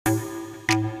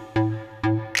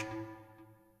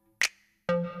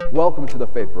Welcome to the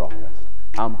Faith Broadcast.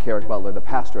 I'm Carrick Butler, the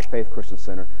pastor of Faith Christian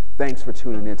Center. Thanks for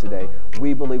tuning in today.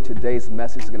 We believe today's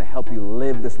message is going to help you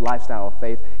live this lifestyle of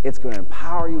faith. It's going to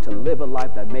empower you to live a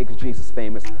life that makes Jesus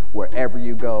famous wherever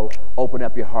you go. Open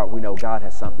up your heart. We know God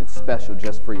has something special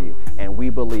just for you. And we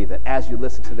believe that as you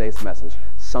listen to today's message,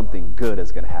 something good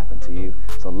is going to happen to you.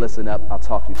 So listen up. I'll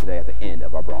talk to you today at the end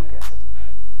of our broadcast.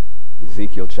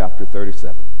 Ezekiel chapter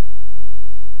 37.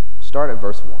 Start at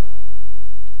verse 1.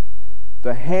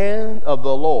 The hand of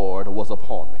the Lord was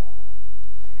upon me,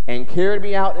 and carried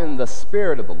me out in the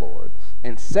spirit of the Lord,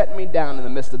 and set me down in the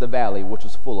midst of the valley, which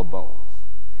was full of bones,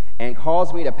 and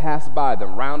caused me to pass by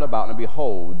them round about, and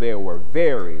behold, there were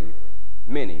very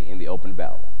many in the open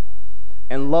valley,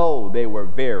 and lo, they were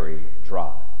very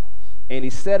dry. And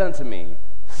he said unto me,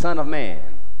 Son of man,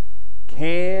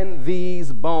 can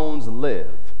these bones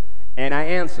live? And I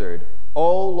answered,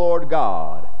 O Lord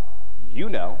God, you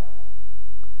know.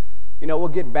 You know, we'll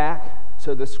get back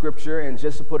to the scripture, and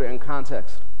just to put it in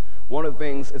context, one of the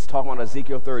things it's talking about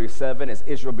Ezekiel 37 is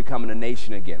Israel becoming a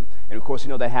nation again. And of course, you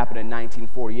know that happened in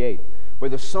 1948.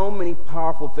 But there's so many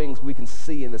powerful things we can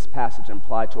see in this passage and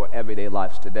apply to our everyday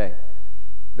lives today.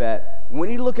 That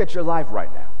when you look at your life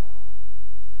right now,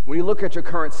 when you look at your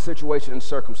current situation and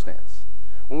circumstance,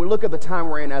 when we look at the time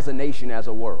we're in as a nation, as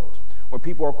a world, where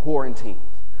people are quarantined,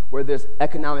 where there's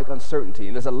economic uncertainty,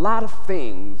 and there's a lot of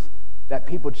things that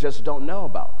people just don't know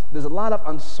about. There's a lot of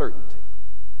uncertainty.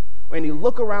 When you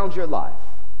look around your life,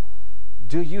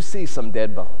 do you see some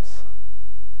dead bones?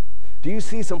 Do you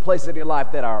see some places in your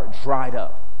life that are dried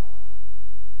up?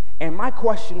 And my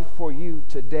question for you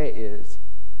today is,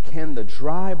 can the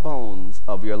dry bones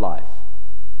of your life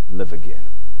live again?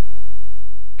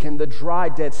 Can the dry,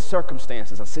 dead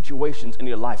circumstances and situations in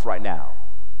your life right now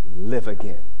live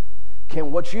again?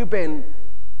 Can what you've been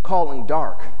calling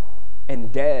dark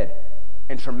and dead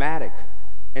and traumatic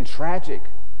and tragic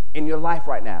in your life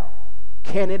right now,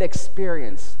 can it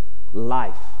experience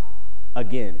life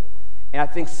again? And I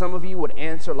think some of you would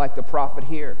answer like the prophet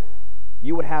here.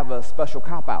 You would have a special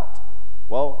cop-out.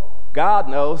 Well, God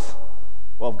knows.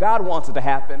 Well, if God wants it to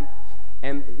happen,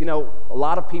 and you know, a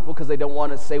lot of people, because they don't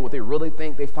want to say what they really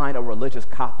think, they find a religious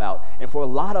cop-out. And for a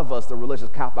lot of us, the religious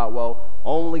cop-out, well,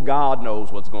 only God knows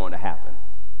what's going to happen.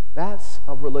 That's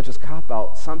a religious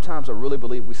cop-out. Sometimes I really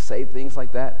believe we say things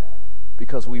like that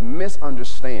because we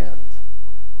misunderstand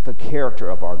the character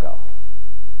of our God.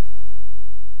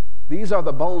 These are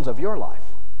the bones of your life.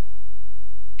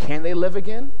 Can they live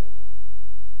again?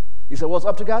 You say, well, it's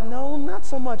up to God. No, not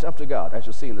so much up to God, as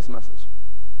you'll see in this message.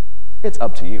 It's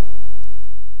up to you.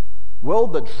 Will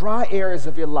the dry areas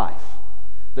of your life,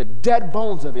 the dead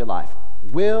bones of your life,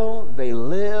 will they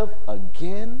live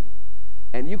again?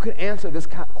 And you can answer this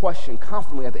question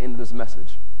confidently at the end of this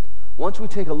message once we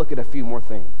take a look at a few more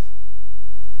things.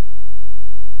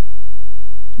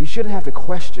 You shouldn't have to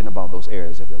question about those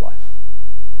areas of your life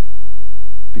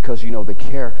because you know the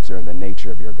character and the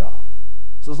nature of your God.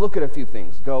 So let's look at a few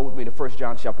things. Go with me to 1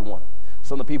 John chapter 1.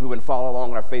 Some of the people who've been following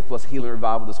along in our Faith Plus Healing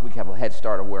Revival this week have a head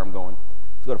start of where I'm going.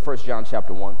 Let's go to 1 John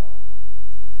chapter 1.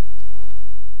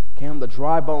 Can the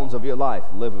dry bones of your life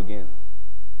live again?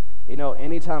 You know,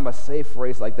 anytime I say a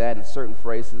phrase like that in certain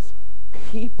phrases,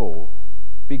 people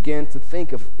begin to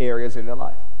think of areas in their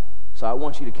life. So I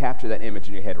want you to capture that image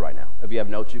in your head right now. If you have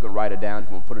notes, you can write it down. If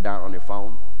you want to put it down on your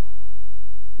phone.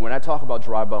 When I talk about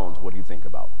dry bones, what do you think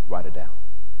about? Write it down.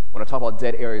 When I talk about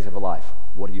dead areas of your life,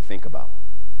 what do you think about?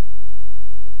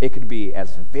 It could be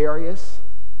as various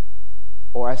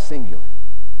or as singular.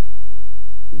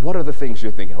 What are the things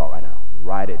you're thinking about right now?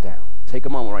 Write it down. Take a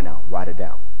moment right now. Write it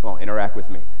down. Come on, interact with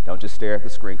me. Don't just stare at the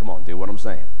screen. Come on, do what I'm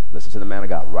saying. Listen to the man of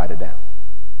God. Write it down.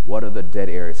 What are the dead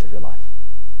areas of your life?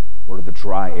 What are the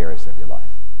dry areas of your life?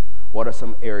 What are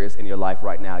some areas in your life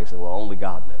right now you say, well, only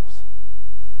God knows?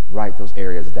 Write those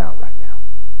areas down right now.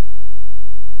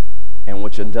 And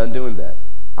once you're done doing that,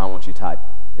 I want you to type,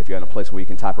 if you're in a place where you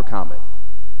can type or comment,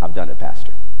 I've done it,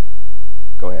 Pastor.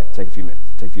 Go ahead. Take a few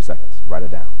minutes. Take a few seconds. Write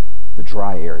it down. The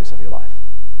dry areas of your life.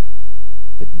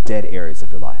 The dead areas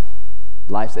of your life.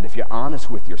 Life that if you're honest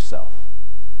with yourself,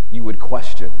 you would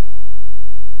question,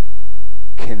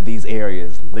 can these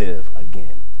areas live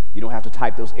again? You don't have to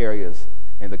type those areas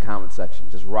in the comment section.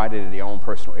 Just write it in your own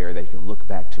personal area that you can look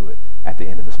back to it at the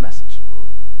end of this message.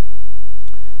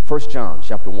 1 John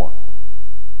chapter 1.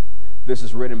 This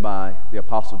is written by the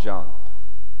Apostle John.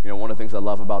 You know, one of the things I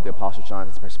love about the Apostle John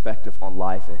is his perspective on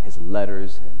life and his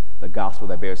letters and the gospel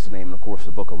that bears his name, and of course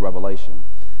the book of Revelation,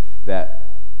 that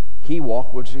he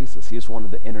walked with Jesus. He is one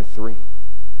of the inner three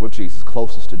with Jesus,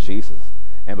 closest to Jesus.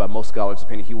 And by most scholars'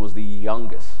 opinion, he was the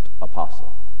youngest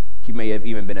apostle. He may have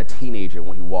even been a teenager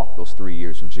when he walked those 3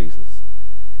 years with Jesus.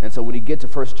 And so when you get to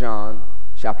 1 John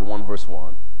chapter 1, verse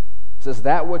 1, it says,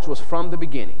 that which was from the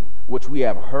beginning, which we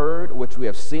have heard, which we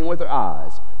have seen with our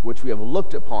eyes, which we have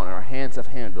looked upon, and our hands have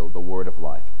handled the word of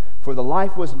life. For the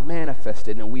life was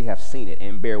manifested, and we have seen it,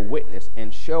 and bear witness,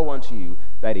 and show unto you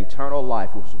that eternal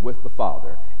life was with the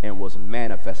Father, and was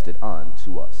manifested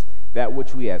unto us. That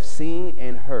which we have seen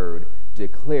and heard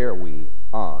declare we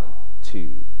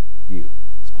unto you.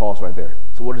 Let's pause right there.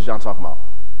 So what is John talking about?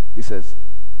 He says,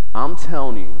 I'm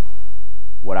telling you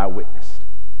what I witnessed,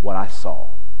 what I saw,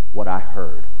 what I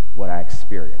heard, what I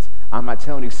experienced. I'm not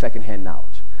telling you secondhand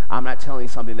knowledge. I'm not telling you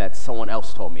something that someone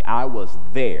else told me. I was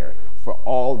there for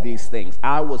all these things.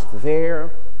 I was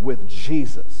there with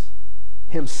Jesus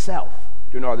himself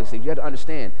doing all these things. You have to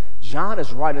understand, John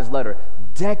is writing his letter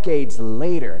decades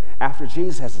later after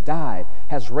Jesus has died,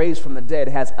 has raised from the dead,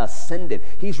 has ascended.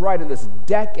 He's writing this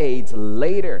decades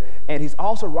later, and he's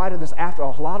also writing this after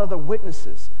a lot of the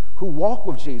witnesses who walked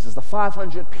with Jesus, the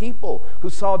 500 people who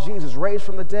saw Jesus raised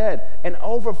from the dead, and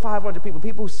over 500 people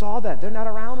who saw that, they're not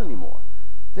around anymore.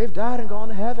 They've died and gone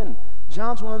to heaven.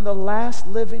 John's one of the last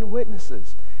living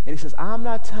witnesses. And he says, I'm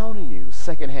not telling you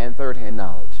secondhand, thirdhand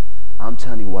knowledge. I'm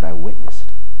telling you what I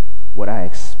witnessed, what I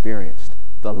experienced,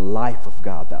 the life of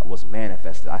God that was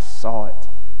manifested. I saw it.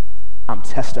 I'm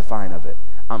testifying of it.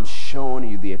 I'm showing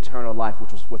you the eternal life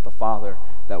which was with the Father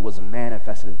that was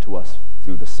manifested to us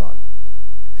through the Son.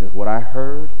 He says, what I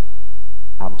heard,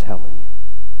 I'm telling you.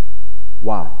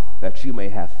 Why? That you may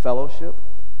have fellowship.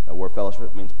 That word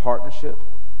fellowship means partnership,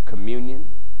 communion,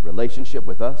 relationship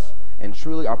with us. And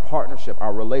truly our partnership,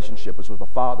 our relationship is with the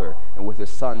Father and with his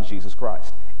Son, Jesus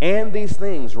Christ. And these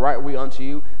things write we unto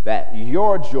you, that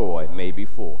your joy may be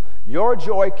full. Your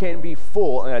joy can be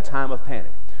full in a time of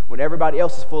panic. When everybody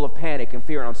else is full of panic and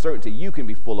fear and uncertainty, you can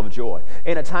be full of joy.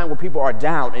 In a time where people are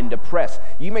down and depressed,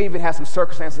 you may even have some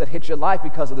circumstances that hit your life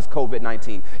because of this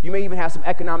COVID-19. You may even have some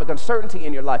economic uncertainty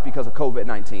in your life because of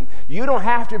COVID-19. You don't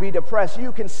have to be depressed.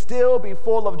 You can still be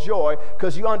full of joy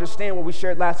because you understand what we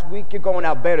shared last week. You're going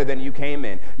out better than you came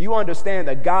in. You understand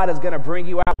that God is going to bring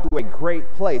you out to a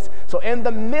great place. So in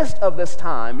the midst of this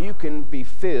time, you can be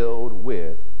filled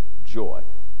with joy.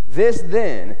 This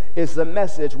then is the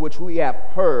message which we have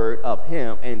heard of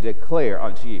him and declare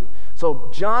unto you.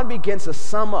 So John begins to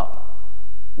sum up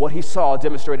what he saw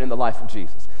demonstrated in the life of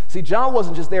Jesus. See, John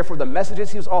wasn't just there for the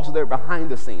messages, he was also there behind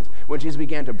the scenes when Jesus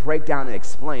began to break down and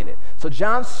explain it. So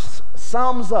John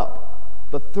sums up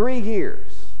the 3 years,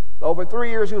 over 3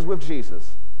 years he was with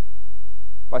Jesus,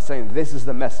 by saying, this is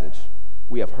the message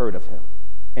we have heard of him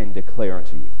and declare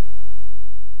unto you.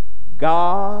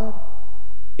 God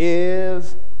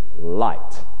is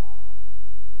light,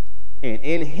 and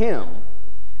in him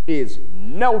is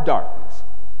no darkness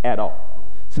at all.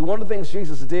 See, one of the things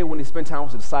Jesus did when he spent time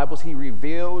with the disciples, he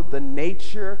revealed the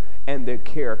nature and the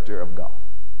character of God.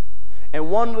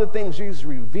 And one of the things Jesus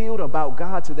revealed about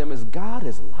God to them is God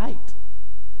is light.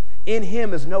 In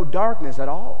him is no darkness at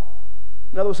all.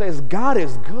 In other words, says God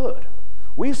is good.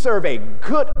 We serve a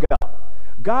good God.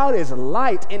 God is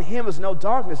light, in him is no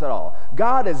darkness at all.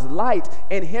 God is light,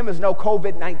 in him is no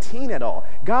COVID-19 at all.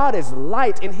 God is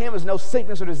light, in him is no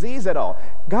sickness or disease at all.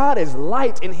 God is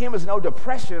light, in him is no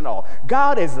depression at all.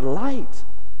 God is light.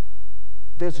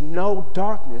 There's no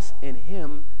darkness in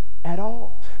him at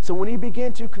all. So when you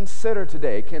begin to consider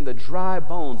today, can the dry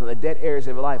bones and the dead areas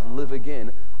of your life live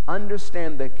again?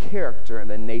 Understand the character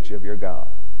and the nature of your God.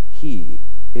 He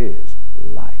is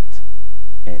light,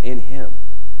 and in him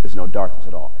there's no darkness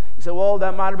at all. You say, well,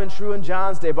 that might have been true in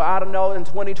John's day, but I don't know, in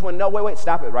 2020. No, wait,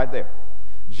 stop it right there.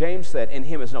 James said, in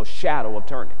him is no shadow of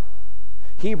turning.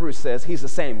 Hebrews says he's the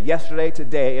same yesterday,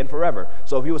 today, and forever.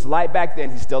 So if he was light back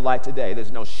then, he's still light today.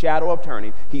 There's no shadow of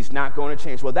turning. He's not going to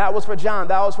change. Well, that was for John.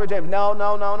 That was for James.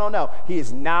 No. He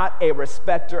is not a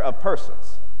respecter of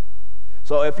persons.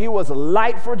 So if he was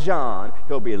light for John,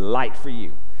 he'll be light for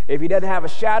you. If he doesn't have a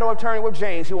shadow of turning with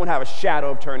James, he won't have a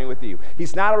shadow of turning with you.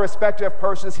 He's not a respecter of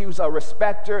persons. He's a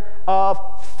respecter of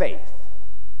faith.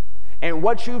 And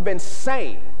what you've been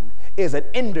saying is an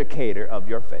indicator of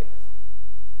your faith.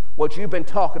 What you've been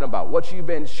talking about, what you've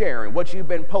been sharing, what you've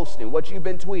been posting, what you've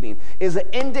been tweeting is an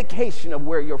indication of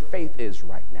where your faith is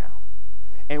right now.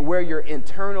 And where your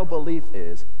internal belief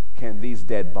is, can these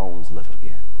dead bones live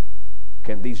again?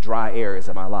 Can these dry areas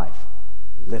of my life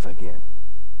live again?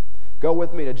 Go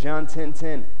with me to John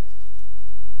 10:10.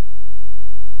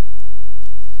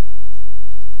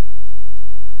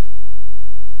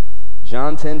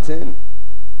 John 10:10.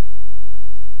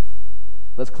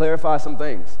 Let's clarify some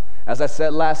things. As I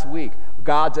said last week,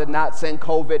 God did not send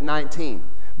COVID-19,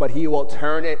 but he will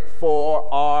turn it for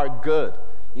our good.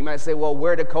 You might say, well,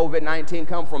 where did COVID-19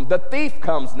 come from? The thief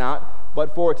comes not,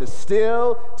 but for to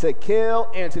steal, to kill,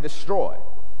 and to destroy.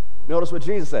 Notice what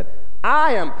Jesus said.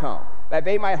 I am come, that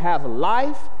they might have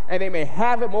life, and they may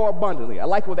have it more abundantly. I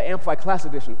like what the Amplified Classic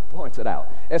Edition points it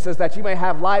out. It says that you may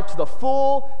have life to the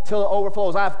full till it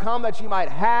overflows. I have come that you might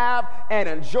have and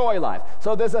enjoy life.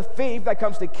 So there's a thief that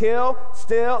comes to kill,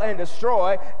 steal, and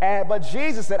destroy. But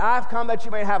Jesus said, I've come that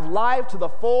you may have life to the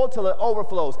full till it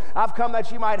overflows. I've come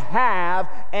that you might have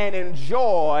and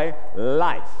enjoy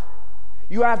life.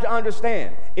 You have to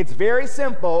understand, it's very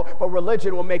simple, but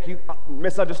religion will make you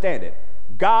misunderstand it.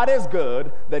 God is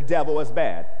good, the devil is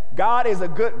bad. God is a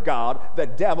good God, the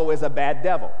devil is a bad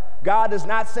devil. God does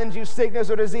not send you sickness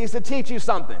or disease to teach you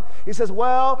something. He says,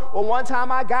 well, one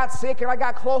time I got sick and I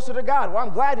got closer to God. Well,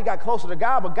 I'm glad you got closer to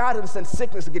God, but God didn't send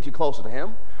sickness to get you closer to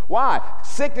him. Why?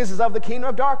 Sickness is of the kingdom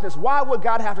of darkness. Why would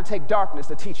God have to take darkness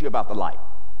to teach you about the light?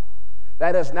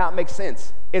 That does not make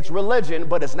sense. It's religion,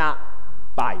 but it's not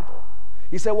Bible.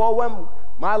 He said, well, when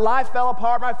my life fell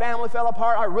apart, my family fell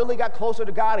apart, I really got closer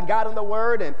to God and got in the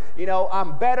Word, and,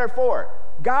 I'm better for it.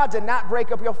 God did not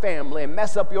break up your family and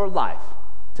mess up your life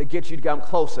to get you to come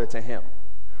closer to Him.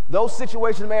 Those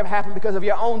situations may have happened because of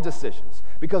your own decisions,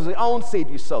 because of the own seed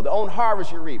you sow, the own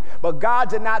harvest you reap, but God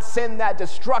did not send that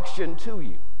destruction to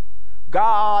you.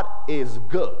 God is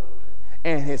good,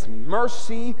 and His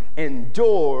mercy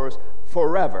endures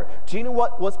forever. Do you know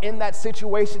what was in that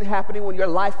situation happening when your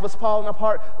life was falling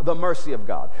apart? The mercy of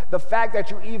God. The fact that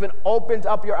you even opened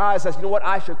up your eyes as,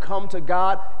 I should come to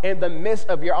God in the midst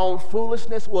of your own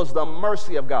foolishness was the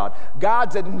mercy of God. God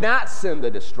did not send the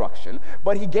destruction,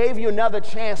 but He gave you another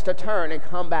chance to turn and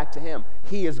come back to Him.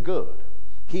 He is good.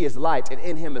 He is light, and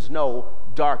in Him is no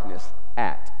darkness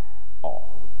at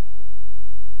all.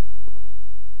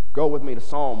 Go with me to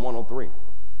Psalm 103.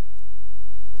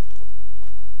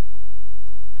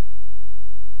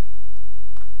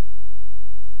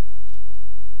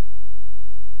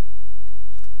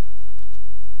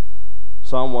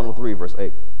 Psalm 103, verse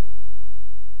 8.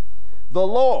 The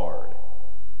Lord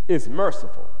is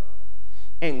merciful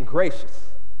and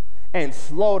gracious and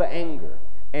slow to anger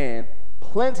and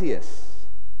plenteous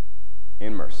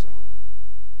in mercy.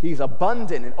 He's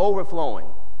abundant and overflowing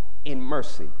in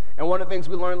mercy. And one of the things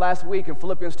we learned last week in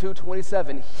Philippians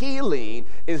 2:27, healing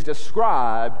is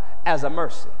described as a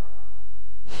mercy.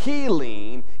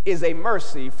 Healing is a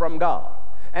mercy from God.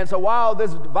 And so while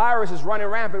this virus is running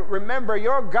rampant, remember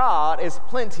your God is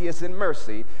plenteous in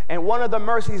mercy, and one of the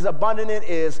mercies abundant in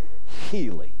is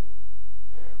healing.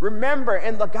 Remember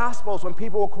in the Gospels when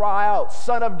people will cry out,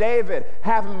 Son of David,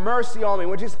 have mercy on me.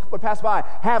 When Jesus would pass by,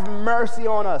 have mercy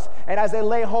on us. And as they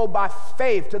lay hold by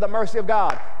faith to the mercy of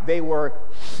God, they were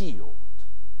healed.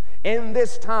 In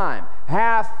this time,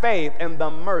 have faith in the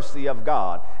mercy of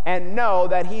God and know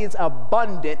that He is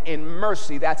abundant in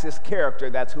mercy. That's His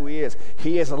character. That's who He is.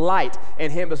 He is light.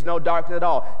 In Him is no darkness at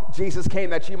all. Jesus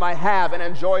came that you might have and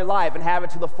enjoy life and have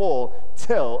it to the full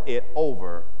till it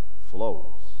overflows.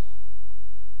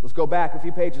 Let's go back a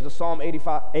few pages to Psalm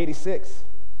 86.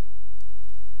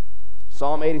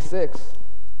 Psalm 86.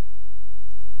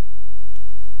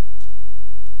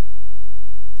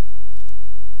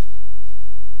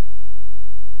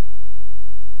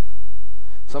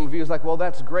 Some of you is like, well,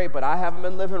 that's great, but I haven't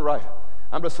been living right.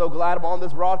 I'm just so glad I'm on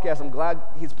this broadcast. I'm glad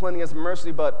He's plenteous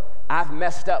mercy, but I've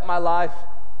messed up my life.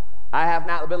 I have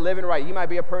not been living right. You might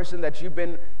be a person that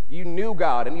you knew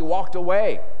God and you walked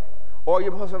away. Or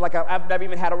you're a person like, I've never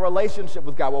even had a relationship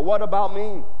with God. Well, what about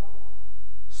me?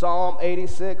 Psalm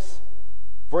 86,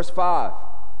 verse 5.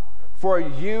 For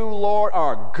you, Lord,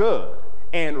 are good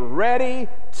and ready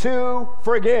to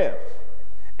forgive,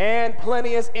 and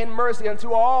plenteous in mercy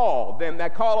unto all them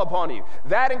that call upon you.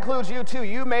 That includes you too.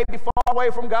 You may be far away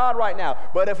from God right now,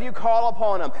 but if you call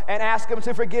upon Him and ask Him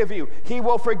to forgive you, He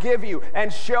will forgive you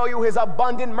and show you His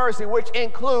abundant mercy, which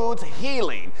includes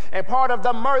healing. And part of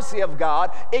the mercy of God,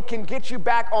 it can get you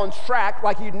back on track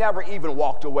like you never even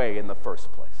walked away in the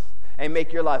first place and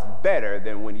make your life better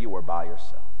than when you were by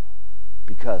yourself,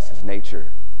 because His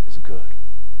nature is good.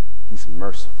 He's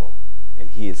merciful and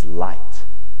He is light.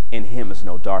 In Him is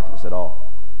no darkness at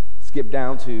all. Skip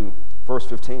down to verse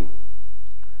 15.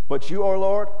 But you, O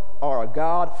Lord, are a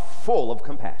God full of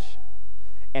compassion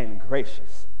and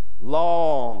gracious,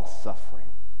 long-suffering.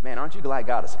 Man, aren't you glad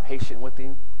God is patient with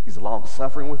you? He's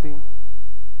long-suffering with you.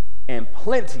 And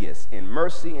plenteous in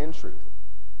mercy and truth.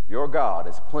 Your God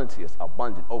is plenteous,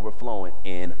 abundant, overflowing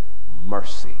in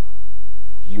mercy.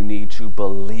 You need to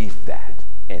believe that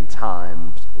in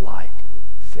times like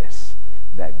this,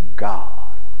 that God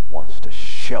wants to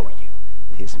show you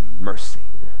His mercy.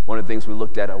 One of the things we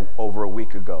looked at over a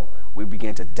week ago we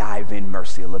began to dive in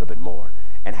mercy a little bit more,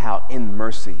 and how in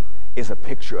mercy is a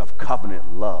picture of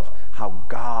covenant love, how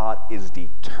God is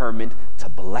determined to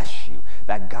bless you,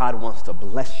 that God wants to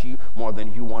bless you more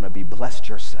than you want to be blessed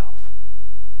yourself.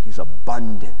 He's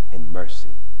abundant in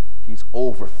mercy. He's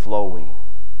overflowing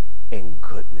in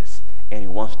goodness, and he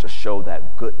wants to show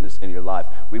that goodness in your life.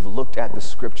 We've looked at the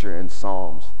scripture in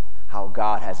Psalms, how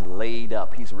God has laid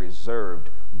up, he's reserved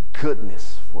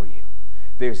goodness for you.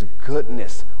 There's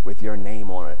goodness with your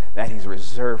name on it that he's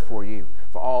reserved for you,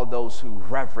 for all those who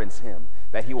reverence him,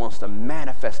 that he wants to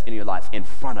manifest in your life in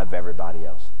front of everybody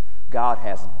else. God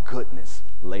has goodness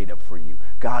laid up for you.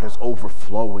 God is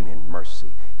overflowing in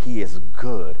mercy. He is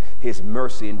good. His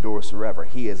mercy endures forever.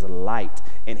 He is light.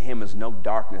 In him is no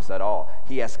darkness at all.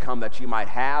 He has come that you might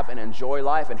have and enjoy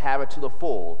life and have it to the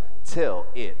full till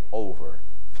it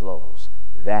overflows.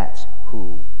 That's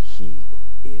who he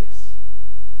is.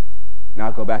 Now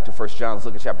go back to 1 John. Let's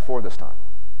look at chapter 4 this time.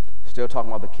 Still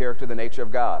talking about the character, the nature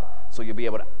of God. So you'll be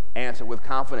able to answer with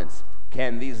confidence.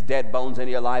 Can these dead bones in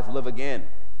your life live again?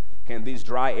 Can these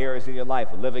dry areas in your life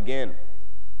live again?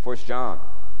 1 John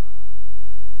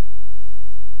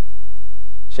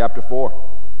chapter 4.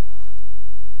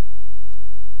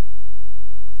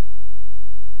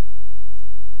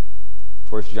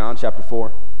 First John chapter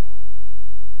 4.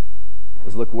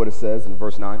 Let's look at what it says in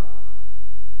verse 9.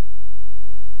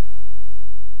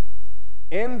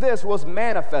 In this was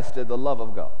manifested the love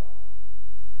of God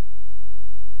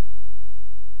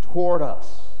toward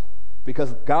us,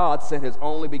 because God sent his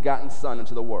only begotten Son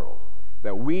into the world,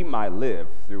 that we might live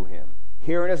through him.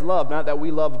 Herein is love, not that we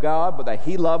love God, but that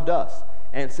he loved us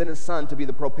and sent his Son to be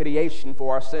the propitiation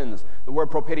for our sins. The word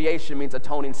propitiation means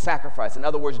atoning sacrifice. In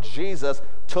other words, Jesus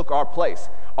took our place.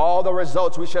 All the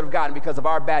results we should have gotten because of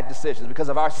our bad decisions, because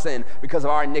of our sin, because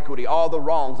of our iniquity, all the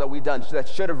wrongs that we've done that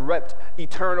should have reaped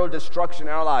eternal destruction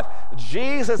in our life.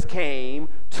 Jesus came,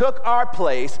 took our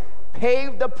place,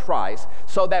 paid the price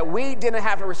so that we didn't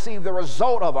have to receive the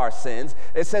result of our sins.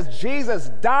 It says Jesus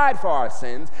died for our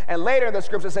sins, and later in the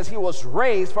scripture it says he was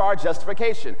raised for our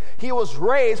justification. He was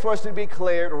raised for us to be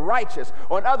declared righteous.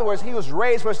 Or in other words, he was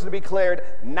raised for us to be declared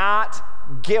not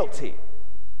guilty.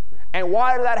 And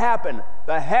why did that happen?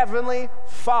 The heavenly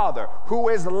Father, who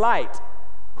is light,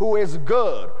 who is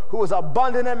good, who is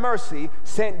abundant in mercy,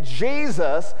 sent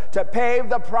Jesus to pay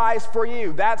the price for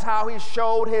you. That's how he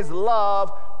showed his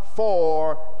love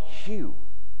for you.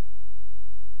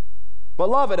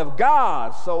 Beloved, if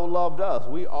God so loved us,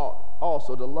 we ought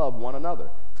also to love one another.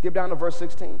 Skip down to verse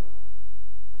 16.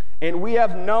 And we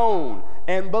have known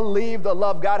and believed the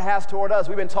love God has toward us.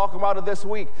 We've been talking about it this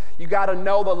week. You got to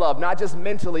know the love, not just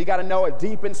mentally. You got to know it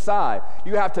deep inside.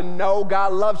 You have to know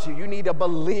God loves you. You need to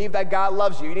believe that God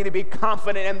loves you. You need to be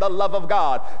confident in the love of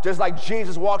God. Just like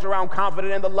Jesus walked around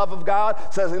confident in the love of God,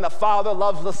 says in the Father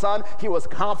loves the Son. He was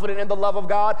confident in the love of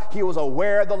God. He was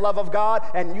aware of the love of God.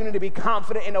 And you need to be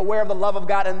confident and aware of the love of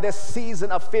God in this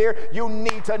season of fear. You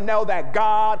need to know that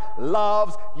God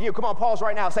loves you. Come on, pause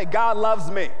right now. Say, God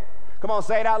loves me. Come on,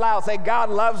 say it out loud. Say, God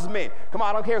loves me. Come on,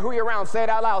 I don't care who you're around. Say it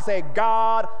out loud. Say,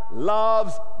 God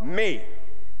loves me.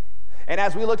 And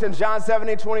as we looked in John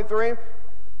 17:23,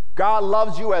 God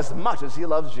loves you as much as he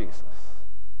loves Jesus.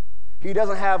 He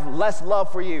doesn't have less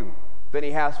love for you than he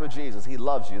has for Jesus. He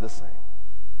loves you the same.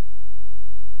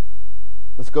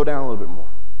 Let's go down a little bit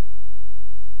more.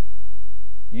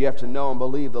 You have to know and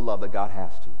believe the love that God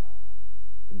has to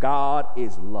you. God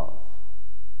is love.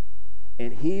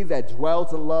 And he that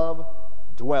dwells in love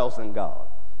dwells in God,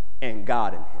 and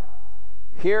God in him.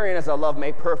 Herein is our love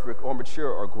made perfect or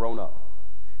mature or grown up,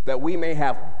 that we may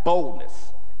have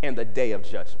boldness in the day of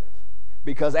judgment.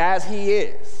 Because as he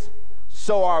is,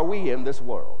 so are we in this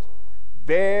world.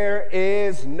 There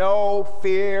is no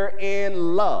fear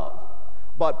in love,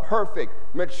 but perfect,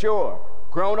 mature,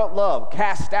 grown-up love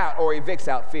casts out or evicts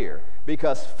out fear,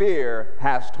 because fear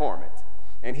has torment.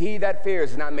 And he that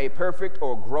fears is not made perfect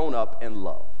or grown up in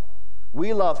love.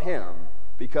 We love him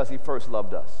because he first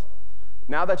loved us.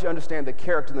 Now that you understand the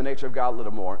character and the nature of God a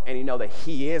little more, and you know that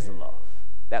he is love,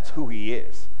 that's who he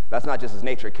is. That's not just his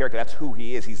nature and character, that's who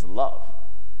he is. He's love.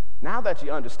 Now that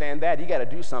you understand that, you got to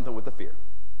do something with the fear.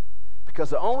 Because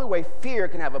the only way fear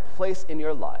can have a place in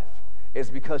your life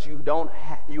is because you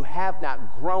have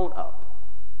not grown up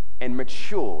and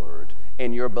matured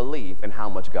in your belief in how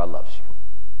much God loves you.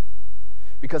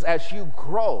 Because as you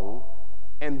grow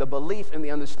in the belief and the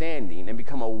understanding and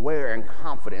become aware and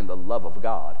confident in the love of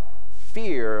God,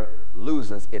 fear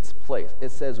loses its place. It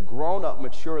says grown up,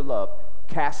 mature love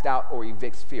casts out or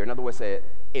evicts fear. In other words,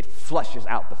 it flushes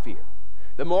out the fear.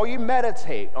 The more you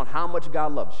meditate on how much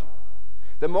God loves you,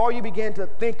 the more you begin to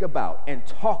think about and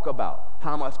talk about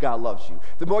how much God loves you,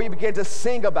 the more you begin to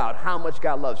sing about how much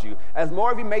God loves you, as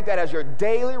more of you make that as your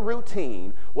daily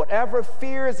routine, whatever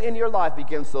fear is in your life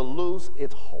begins to lose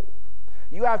its hold.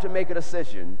 You have to make a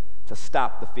decision to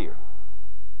stop the fear.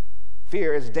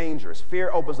 Fear is dangerous.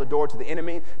 Fear opens the door to the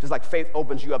enemy, just like faith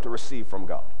opens you up to receive from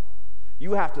God.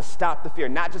 You have to stop the fear,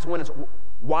 not just when it's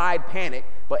wide panic,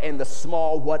 but in the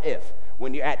small what if.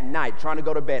 When you're at night trying to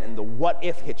go to bed and the what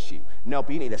if hits you.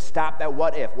 Nope, you need to stop that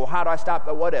what if. Well, how do I stop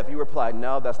that what if? You reply,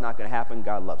 no, that's not going to happen.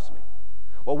 God loves me.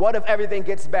 Well, what if everything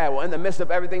gets bad? Well, in the midst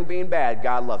of everything being bad,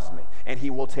 God loves me, and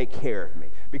he will take care of me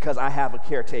because I have a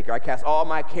caretaker. I cast all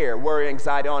my care, worry,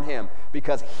 anxiety on him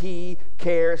because he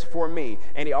cares for me,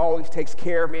 and he always takes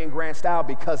care of me in grand style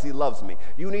because he loves me.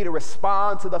 You need to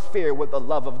respond to the fear with the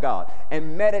love of God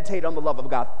and meditate on the love of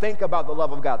God. Think about the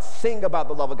love of God. Sing about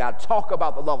the love of God. Talk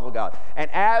about the love of God.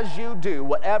 And as you do,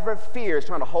 whatever fear is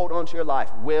trying to hold on to your life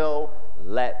will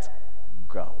let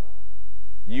go.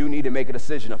 You need to make a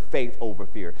decision of faith over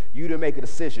fear. You need to make a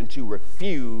decision to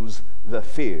refuse the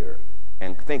fear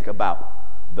and think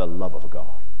about the love of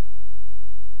God.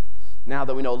 Now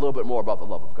that we know a little bit more about the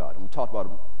love of God, and we talked about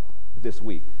it this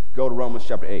week, go to Romans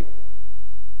chapter 8.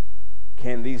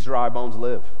 Can these dry bones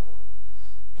live?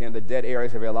 Can the dead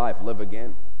areas of your life live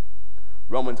again?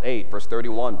 Romans 8, verse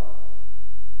 31.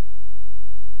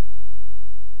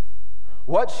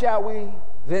 What shall we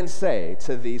then say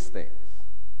to these things?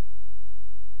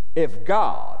 If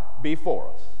God be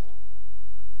for us,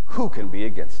 who can be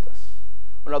against us?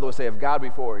 In other words, say, if God be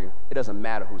for you, it doesn't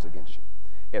matter who's against you.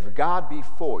 If God be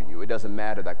for you, it doesn't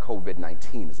matter that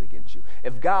COVID-19 is against you.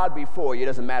 If God be for you, it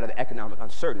doesn't matter that economic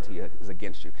uncertainty is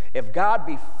against you. If God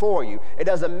be for you, it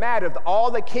doesn't matter if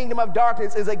all the kingdom of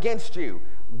darkness is against you.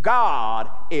 God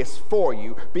is for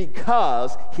you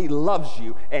because he loves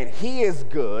you and he is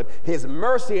good. His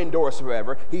mercy endures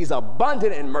forever. He's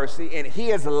abundant in mercy and he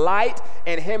is light.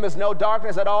 In him is no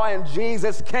darkness at all. And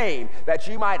Jesus came that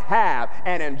you might have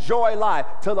and enjoy life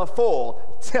to the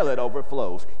full till it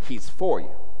overflows. He's for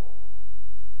you.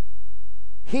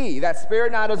 He that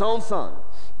spared not his own son,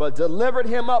 but delivered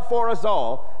him up for us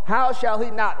all, how shall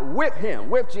he not with him,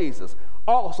 with Jesus,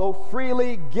 also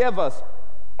freely give us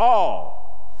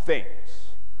all things?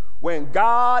 When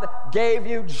God gave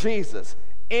you Jesus,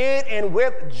 in and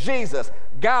with Jesus,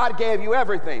 God gave you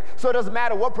everything. So it doesn't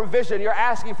matter what provision you're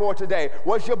asking for today,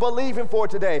 what you're believing for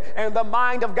today. And the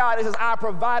mind of God is, I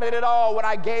provided it all when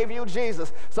I gave you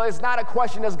Jesus. So it's not a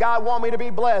question, does God want me to be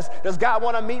blessed? Does God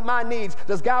want to meet my needs?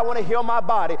 Does God want to heal my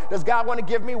body? Does God want to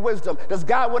give me wisdom? Does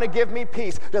God want to give me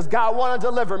peace? Does God want to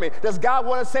deliver me? Does God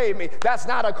want to save me? That's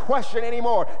not a question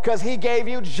anymore because he gave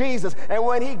you Jesus. And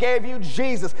when he gave you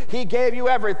Jesus, he gave you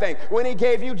everything. When he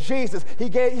gave you Jesus,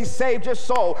 he saved your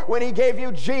soul. When he gave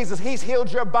you Jesus, he's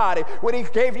healed your body. When he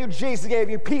gave you Jesus, he gave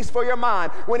you peace for your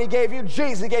mind. When he gave you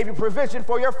Jesus, he gave you provision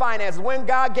for your finances. When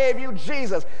God gave you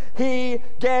Jesus, he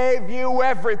gave you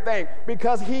everything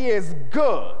because he is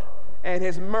good and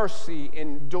his mercy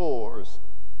endures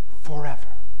forever.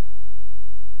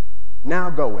 Now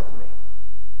go with me.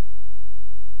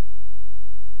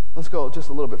 Let's go just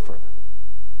a little bit further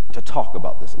to talk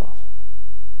about this love.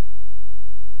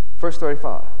 Verse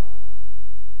 35.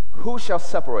 Who shall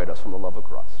separate us from the love of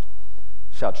Christ?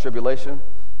 Shall tribulation?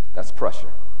 That's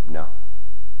pressure. No.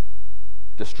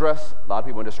 Distress? A lot of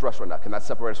people in distress right now. Can that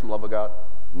separate us from the love of God?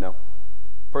 No.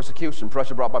 Persecution?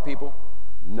 Pressure brought by people?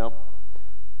 No.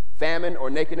 Famine or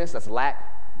nakedness? That's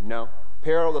lack? No.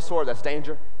 Peril of the sword? That's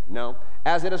danger? No.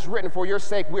 As it is written, for your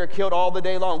sake we are killed all the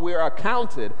day long. We are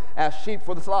accounted as sheep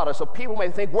for the slaughter. So people may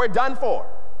think we're done for.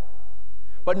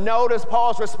 But notice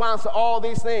Paul's response to all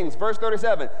these things. Verse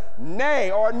 37,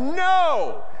 nay or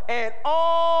no, and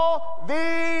all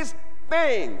these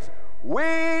things, we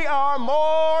are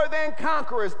more than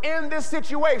conquerors in this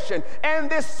situation, in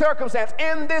this circumstance,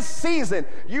 in this season.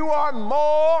 You are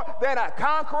more than a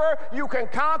conqueror. You can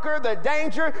conquer the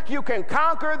danger. You can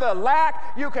conquer the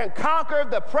lack. You can conquer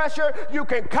the pressure. You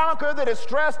can conquer the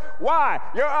distress. Why?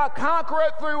 You're a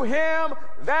conqueror through him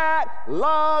that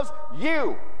loves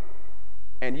you.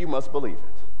 And you must believe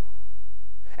it.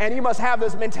 And you must have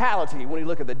this mentality when you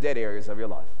look at the dead areas of your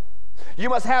life. You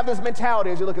must have this mentality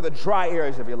as you look at the dry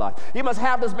areas of your life. You must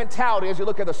have this mentality as you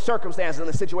look at the circumstances and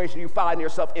the situation you find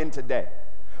yourself in today.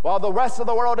 While the rest of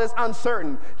the world is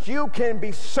uncertain, you can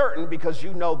be certain because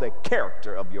you know the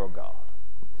character of your God.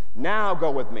 Now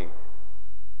go with me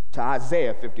to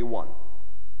Isaiah 51.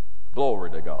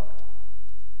 Glory to God.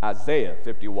 Isaiah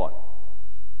 51.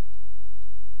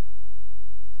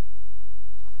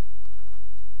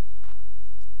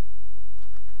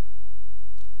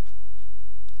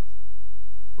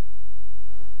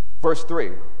 Verse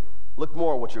 3, look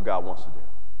more at what your God wants to do.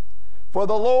 For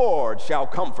the Lord shall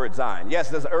comfort Zion. Yes,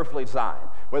 there's an earthly Zion,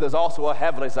 but there's also a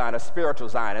heavenly Zion, a spiritual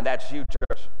Zion, and that's you,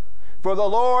 church. For the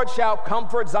Lord shall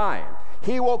comfort Zion.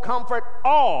 He will comfort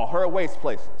all her waste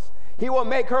places. He will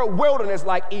make her wilderness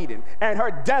like Eden, and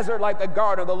her desert like the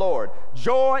garden of the Lord.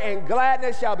 Joy and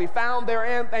gladness shall be found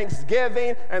therein,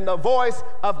 thanksgiving and the voice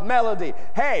of melody.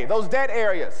 Hey, those dead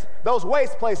areas, those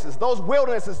waste places, those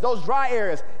wildernesses, those dry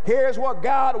areas, here's what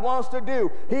God wants to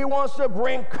do. He wants to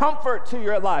bring comfort to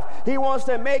your life. He wants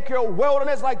to make your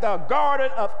wilderness like the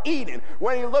Garden of Eden.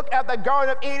 When you look at the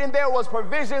Garden of Eden, there was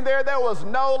provision there. There was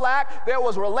no lack. There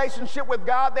was relationship with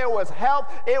God. There was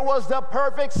health. It was the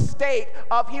perfect state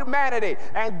of humanity.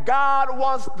 And God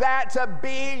wants that to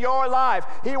be your life.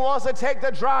 He wants to take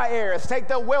the dry areas, take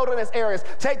the wilderness areas,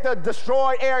 take the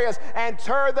destroyed areas, and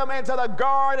turn them into the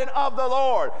garden of the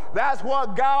Lord. That's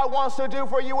what God wants to do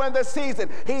for you in this season.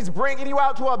 He's bringing you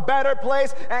out to a better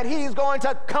place, and He's going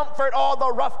to comfort all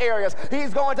the rough areas.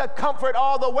 He's going to comfort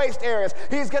all the waste areas.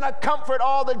 He's going to comfort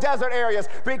all the desert areas,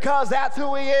 because that's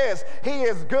who He is. He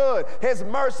is good. His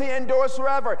mercy endures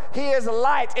forever. He is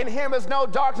light. In Him is no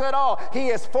darkness at all. He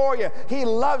is for you. He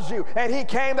loves you, and He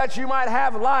came that you might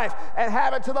have life and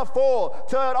have it to the full,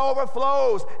 till it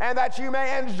overflows, and that you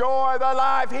may enjoy the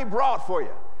life He brought for you.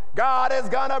 God is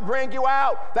going to bring you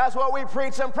out. That's what we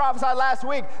preached and prophesied last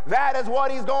week. That is what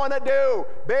He's going to do.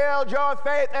 Build your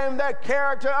faith in the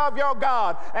character of your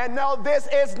God, and know this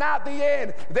is not the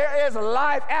end. There is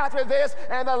life after this,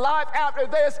 and the life after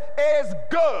this is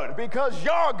good, because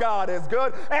your God is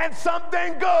good, and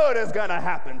something good is going to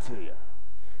happen to you.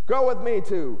 Go with me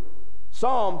to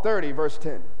Psalm 30, verse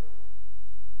 10.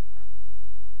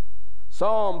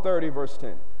 Psalm 30, verse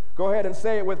 10. Go ahead and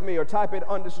say it with me, or type it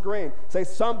on the screen. Say,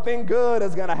 something good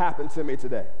is going to happen to me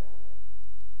today.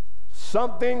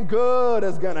 Something good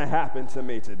is going to happen to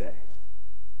me today.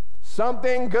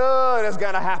 Something good is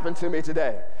going to happen to me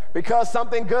today. Because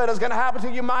something good is going to happen to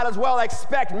you, you might as well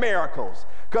expect miracles,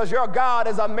 because your God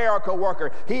is a miracle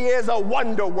worker. He is a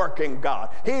wonder-working God.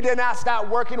 He did not stop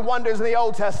working wonders in the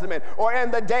Old Testament or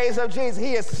in the days of Jesus.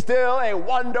 He is still a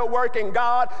wonder-working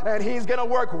God, and He's going to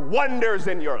work wonders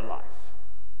in your life.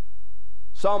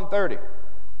 Psalm 30,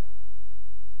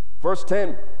 verse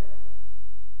 10.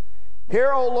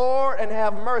 Hear, O Lord, and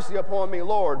have mercy upon me,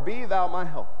 Lord. Be thou my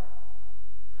helper.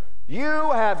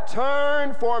 You have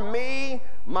turned for me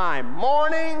my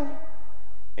mourning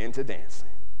into dancing.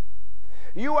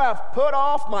 You have put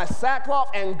off my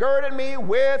sackcloth and girded me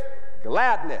with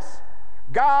gladness.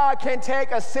 God can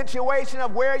take a situation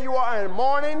of where you are in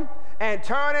mourning and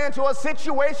turn it into a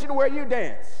situation where you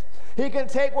dance. He can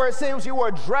take where it seems you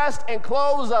were dressed in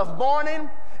clothes of mourning,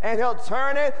 and He'll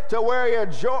turn it to where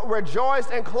you're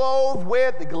rejoiced and clothed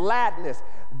with gladness.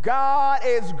 God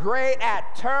is great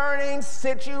at turning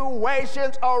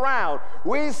situations around.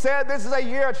 We said this is a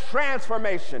year of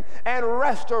transformation and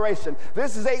restoration.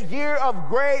 This is a year of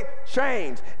great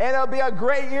change. And it'll be a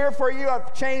great year for you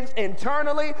of change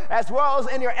internally as well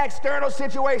as in your external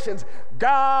situations.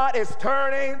 God is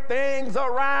turning things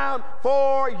around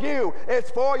for you.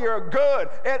 It's for your good.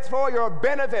 It's for your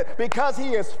benefit, because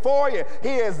He is for you.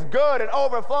 He is good and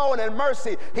overflowing in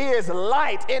mercy. He is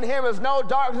light. In Him is no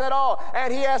darkness at all.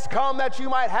 And He has come that you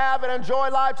might have and enjoy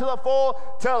life to the full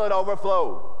till it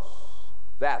overflows.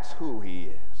 That's who He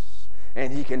is.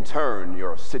 And He can turn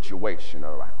your situation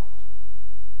around.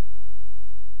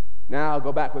 Now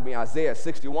go back with me, Isaiah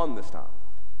 61 this time.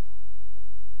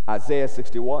 Isaiah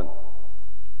 61.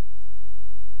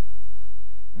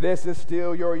 This is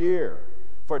still your year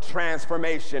for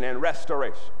transformation and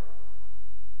restoration.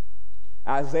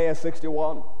 Isaiah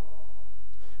 61,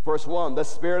 verse 1. The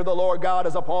Spirit of the Lord God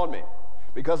is upon me,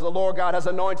 because the Lord God has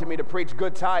anointed me to preach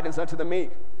good tidings unto the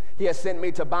meek. He has sent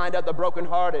me to bind up the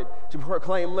brokenhearted, to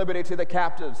proclaim liberty to the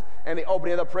captives, and the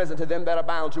opening of the prison to them that are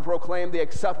bound, to proclaim the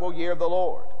acceptable year of the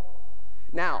Lord.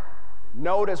 Now,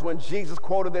 notice when Jesus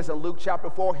quoted this in Luke chapter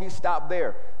 4, He stopped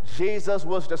there. Jesus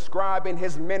was describing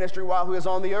His ministry while He was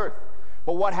on the earth.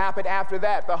 But what happened after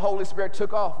that? The Holy Spirit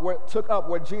took up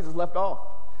where Jesus left off.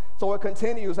 So it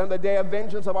continues on the day of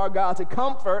vengeance of our God to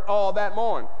comfort all that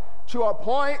mourn, to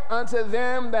appoint unto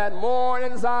them that mourn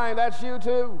in Zion. That's you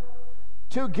too.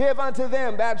 To give unto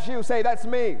them, that's you. Say, that's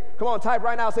me. Come on, type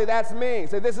right now. Say, that's me.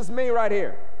 Say, this is me right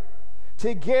here.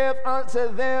 To give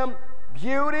unto them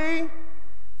beauty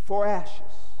for ashes,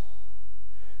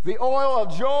 the oil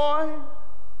of joy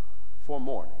for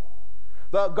mourning,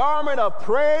 the garment of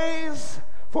praise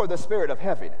for the spirit of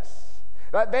heaviness,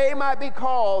 that they might be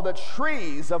called the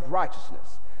trees of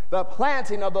righteousness, the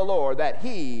planting of the Lord, that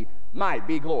He might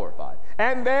be glorified.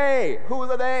 And they, who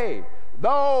are they?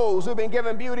 Those who've been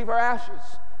given beauty for ashes,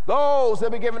 Those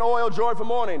that be given oil, joy for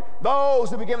mourning.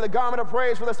 Those that be given the garment of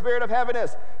praise for the spirit of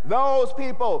heaviness. Those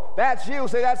people, that's you,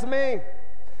 say that's me.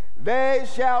 They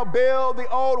shall build the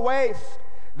old waste.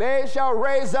 They shall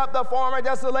raise up the former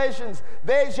desolations.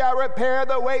 They shall repair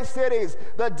the waste cities,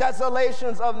 the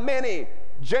desolations of many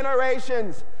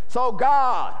generations. So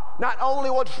God not only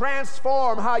will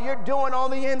transform how you're doing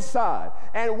on the inside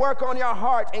and work on your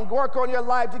heart and work on your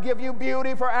life to give you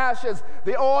beauty for ashes,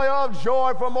 the oil of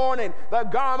joy for mourning, the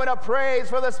garment of praise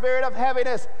for the spirit of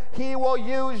heaviness. He will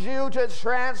use you to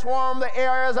transform the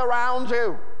areas around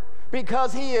you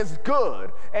because he is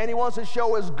good and he wants to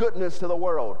show his goodness to the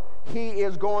world. He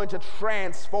is going to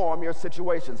transform your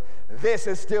situations. This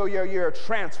is still your year of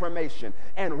transformation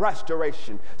and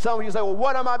restoration. Some of you say, well,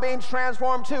 what am I being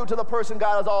transformed to? To the person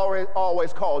God has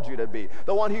always called you to be,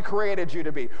 the one he created you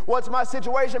to be. What's my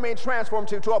situation being transformed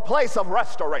to? To a place of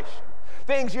restoration.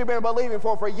 Things you've been believing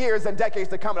for years and decades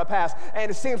to come to pass,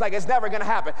 and it seems like it's never going to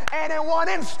happen. And in one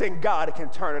instant, God can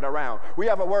turn it around. We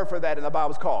have a word for that in the Bible.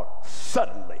 It's called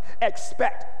suddenly.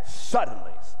 Expect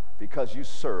suddenlies because you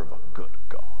serve a good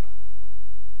God.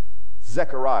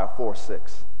 Zechariah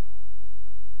 4:6.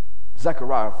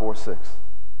 Zechariah 4:6.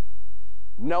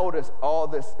 Notice all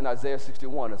this in Isaiah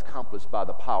 61 is accomplished by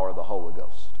the power of the Holy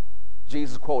Ghost.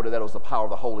 Jesus quoted that it was the power of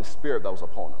the Holy Spirit that was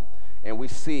upon him. And we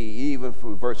see even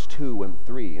through verse 2 and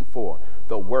 3 and 4,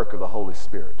 the work of the Holy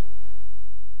Spirit.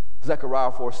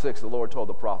 Zechariah 4:6, the Lord told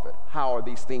the prophet, how are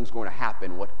these things going to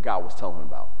happen, what God was telling him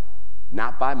about?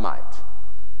 Not by might,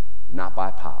 not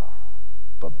by power,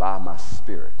 but by my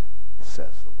spirit,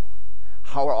 says the Lord.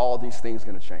 How are all these things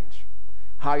going to change?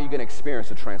 How are you going to experience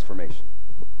the transformation?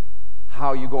 How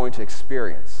are you going to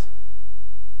experience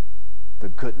the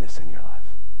goodness in your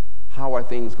life? How are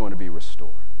things going to be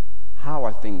restored? How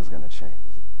are things going to change?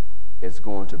 It's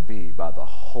going to be by the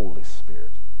Holy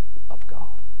Spirit of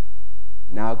God.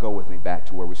 Now go with me back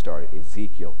to where we started,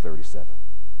 Ezekiel 37.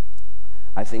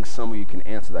 I think some of you can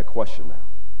answer that question now.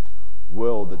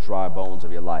 Will the dry bones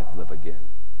of your life live again?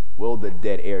 Will the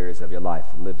dead areas of your life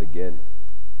live again?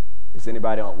 Is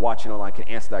anybody watching online can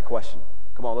answer that question?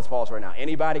 Come on, let's pause right now.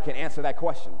 Anybody can answer that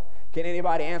question? Can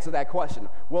anybody answer that question?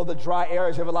 Will the dry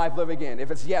areas of your life live again?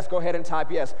 If it's yes, go ahead and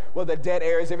type yes. Will the dead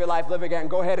areas of your life live again?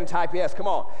 Go ahead and type yes. Come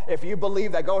on. If you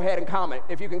believe that, go ahead and comment.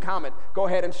 If you can comment, go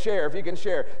ahead and share. If you can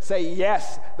share, say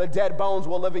yes, the dead bones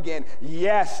will live again.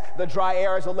 Yes, the dry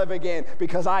areas will live again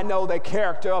because I know the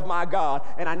character of my God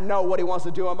and I know what he wants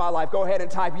to do in my life. Go ahead and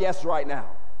type yes right now.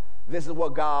 This is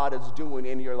what God is doing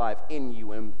in your life, in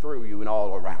you and through you and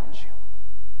all around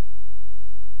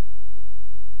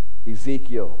you.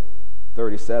 Ezekiel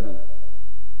 37,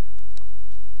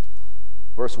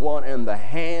 verse 1, and the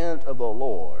hand of the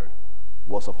Lord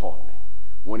was upon me.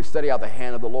 When you study out the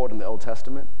hand of the Lord in the Old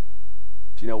Testament,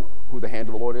 do you know who the hand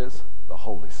of the Lord is? The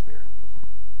Holy Spirit.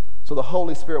 So the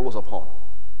Holy Spirit was upon him,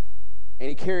 and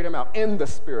he carried him out in the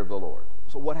Spirit of the Lord.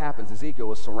 So what happens? Ezekiel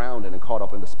was surrounded and caught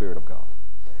up in the Spirit of God,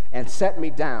 and set me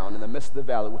down in the midst of the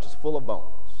valley, which is full of bones.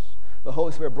 The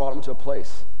Holy Spirit brought him to a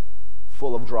place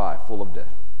full of dry, full of dead,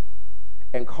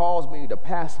 and caused me to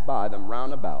pass by them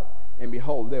round about. And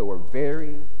behold, there were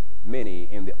very many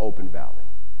in the open valley,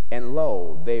 and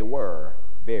lo, they were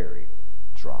very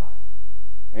dry.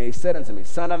 And he said unto me,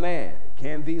 Son of man,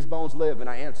 can these bones live? And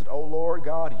I answered, O Lord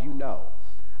God, you know.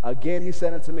 Again he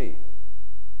said unto me,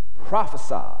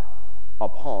 prophesy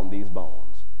upon these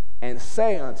bones, and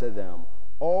say unto them,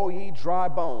 O ye dry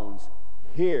bones,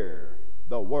 hear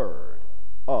the word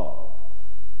of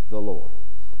the Lord.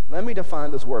 Let me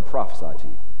define this word prophesy to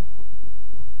you.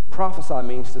 Prophesy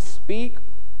means to speak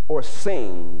or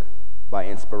sing by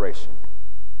inspiration.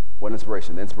 What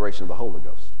inspiration? The inspiration of the Holy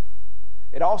Ghost.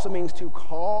 It also means to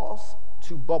cause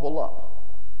to bubble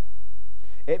up.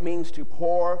 It means to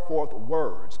pour forth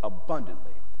words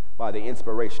abundantly by the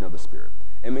inspiration of the Spirit.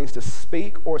 It means to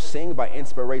speak or sing by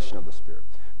inspiration of the Spirit.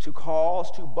 To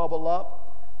cause to bubble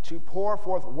up, to pour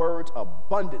forth words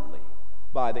abundantly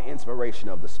by the inspiration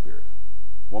of the Spirit.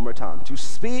 One more time. To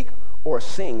speak or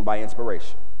sing by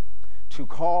inspiration. To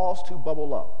cause to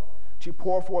bubble up. To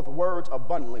pour forth words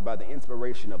abundantly by the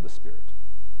inspiration of the Spirit.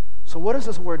 So what does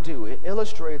this word do? It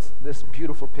illustrates this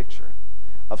beautiful picture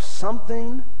of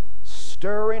something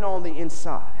stirring on the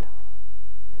inside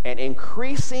and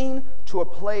increasing to a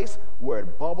place where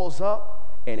it bubbles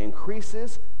up and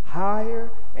increases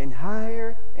higher and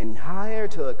higher and higher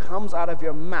till it comes out of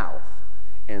your mouth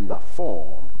in the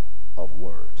form of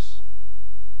words.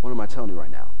 What am I telling you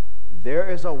right now? There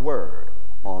is a word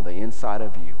on the inside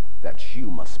of you that you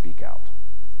must speak out.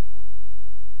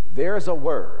 There is a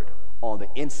word on the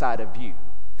inside of you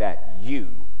that you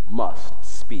must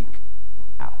speak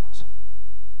out.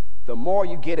 the more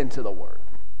you get into the Word,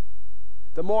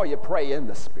 the more you pray in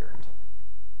the Spirit,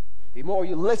 the more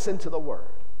you listen to the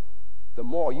Word, the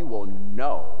more you will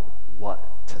know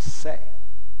what to say.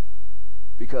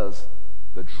 Because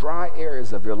the dry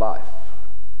areas of your life,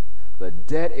 the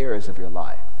dead areas of your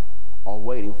life are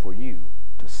waiting for you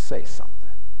to say something.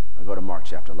 Now go to Mark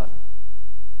chapter 11.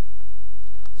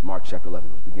 It's Mark chapter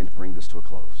 11. Let's begin to bring this to a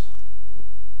close.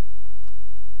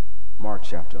 Mark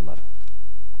chapter 11.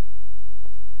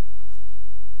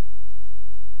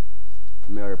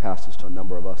 Familiar passage to a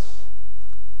number of us.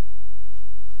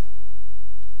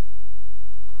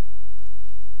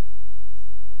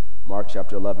 Mark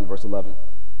chapter 11, verse 11.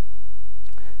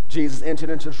 Jesus entered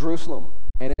into Jerusalem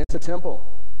and into the temple.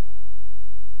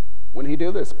 When did he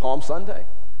do this? Palm Sunday.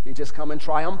 He just come in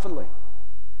triumphantly.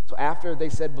 So after they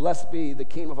said, "Blessed be the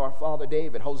kingdom of our father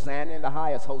David, Hosanna in the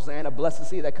highest, Hosanna, blessed is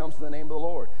he that comes in the name of the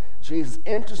Lord," Jesus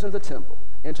enters into the temple,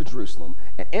 into Jerusalem,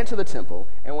 and into the temple,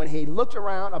 and when he looked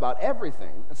around about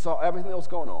everything and saw everything that was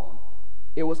going on,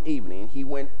 it was evening, he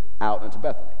went out into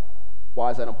Bethany.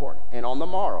 Why is that important? And on the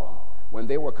morrow, when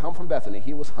they were come from Bethany,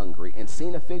 he was hungry, and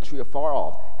seeing a fig tree afar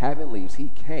off, having leaves, he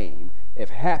came, if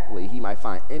haply he might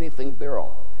find anything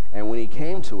thereon. And when he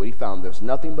came to it, he found there's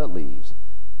nothing but leaves,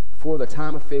 for the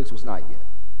time of figs was not yet.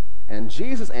 And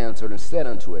Jesus answered and said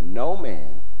unto it, "No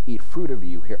man eat fruit of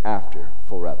you hereafter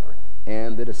forever."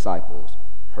 And the disciples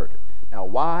heard it. Now,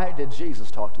 why did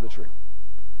Jesus talk to the tree?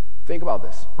 Think about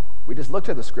this. We just looked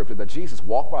at the scripture that Jesus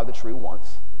walked by the tree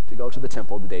once to go to the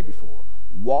temple the day before,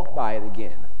 walked by it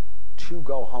again to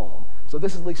go home. So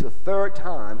this is at least the third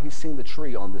time he's seen the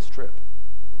tree on this trip.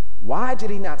 Why did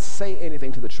he not say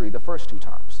anything to the tree the first two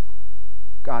times?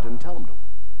 God didn't tell him to.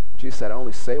 Jesus said, "I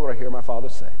only say what I hear my Father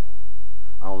say.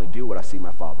 I only do what I see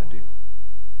my Father do."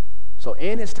 So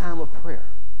in his time of prayer,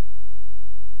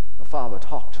 the Father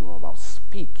talked to him about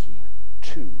speaking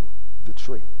to the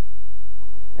tree.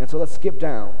 And so let's skip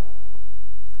down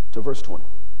to verse 20.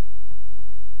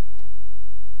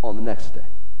 On the next day,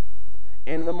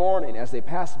 and in the morning, as they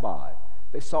passed by,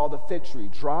 they saw the fig tree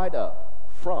dried up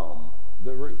from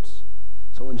the roots.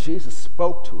 So when Jesus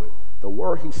spoke to it, the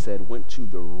word he said went to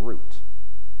the root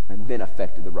and then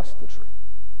affected the rest of the tree.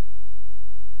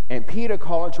 And Peter,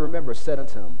 calling to remember, said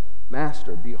unto him,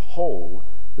 "Master, behold,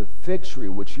 the fig tree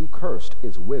which you cursed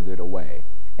is withered away."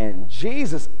 And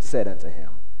Jesus said unto him,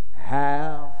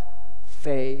 "Have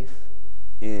faith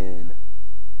in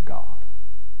God.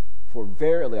 For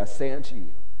verily I say unto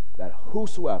you, that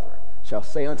whosoever shall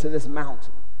say unto this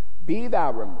mountain, Be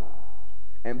thou removed,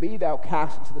 and be thou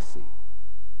cast into the sea."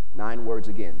 9 words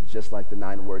again, just like the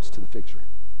 9 words to the fig tree.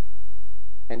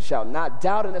 "And shall not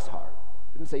doubt in his heart."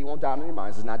 Didn't say you won't doubt in your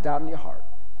minds, it's not doubt in your heart.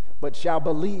 "But shall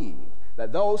believe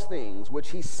that those things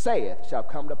which he saith shall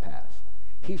come to pass.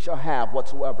 He shall have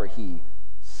whatsoever he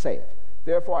saith.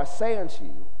 Therefore I say unto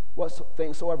you, what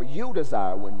things soever you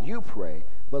desire when you pray,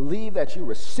 believe that you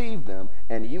receive them,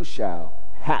 and you shall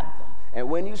have them. And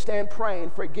when you stand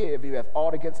praying, forgive if you have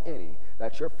aught against any,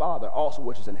 that your Father also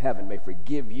which is in heaven may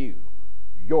forgive you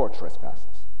your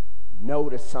trespasses."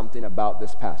 Notice something about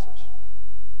this passage.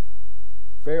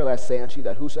 "Verily I say unto you,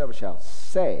 that whosoever shall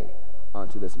say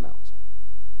unto this mountain,"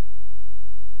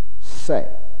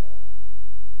 say.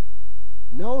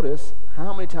 Notice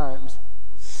how many times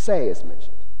say is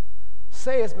mentioned.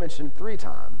 Say is mentioned 3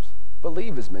 times,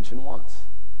 believe is mentioned once.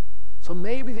 So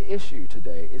maybe the issue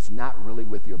today is not really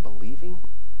with your believing,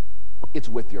 it's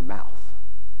with your mouth.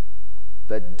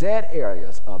 The dead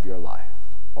areas of your life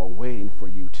are waiting for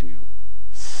you to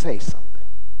say something.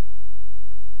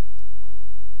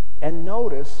 And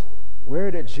notice,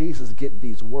 where did Jesus get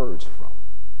these words from?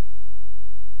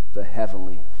 The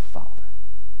Heavenly Father.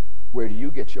 Where do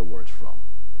you get your words from?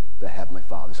 The Heavenly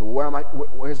Father. So where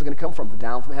is it going to come from?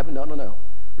 Down from heaven? No.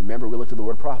 Remember, we looked at the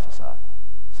word prophesy.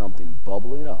 Something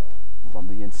bubbling up from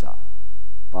the inside,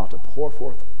 about to pour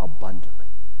forth abundantly.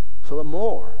 So the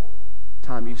more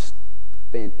time you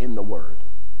spend in the Word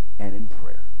and in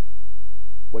prayer,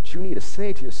 what you need to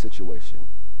say to your situation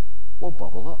will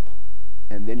bubble up.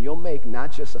 And then you'll make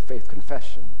not just a faith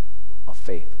confession, a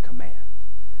faith command.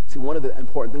 See, one of the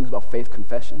important things about faith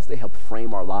confessions, they help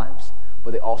frame our lives,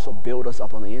 but they also build us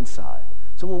up on the inside.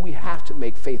 So when we have to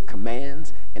make faith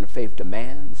commands and faith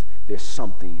demands, there's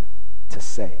something to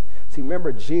say. See,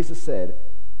 remember Jesus said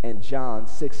in John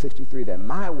 6:63 that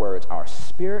my words are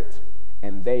spirit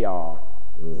and they are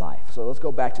life. So let's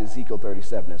go back to Ezekiel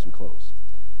 37 as we close.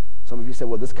 Some of you said,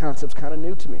 well, this concept's kind of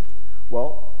new to me.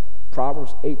 Well,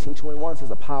 Proverbs 18:21 says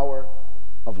the power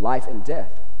of life and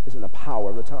death is in the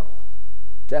power of the tongue.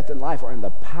 Death and life are in the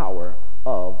power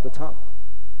of the tongue.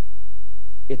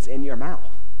 It's in your mouth.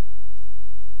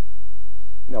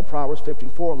 You know, Proverbs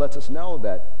 15:4 lets us know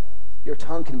that your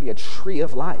tongue can be a tree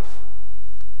of life.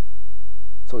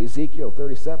 So Ezekiel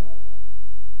 37.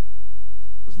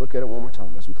 Let's look at it one more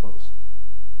time as we close.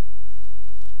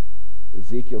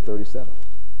 Ezekiel 37.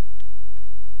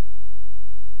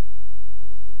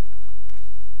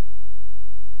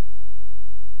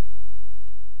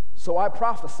 So I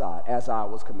prophesied as I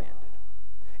was commanded.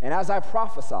 And as I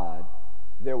prophesied,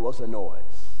 there was a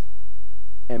noise.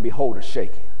 And behold, a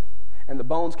shaking. And the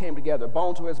bones came together,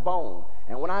 bone to his bone.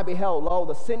 And when I beheld, lo,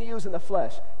 the sinews and the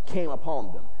flesh came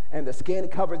upon them, and the skin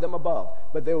covered them above,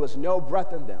 but there was no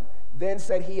breath in them. Then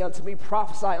said he unto me,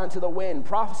 prophesy unto the wind,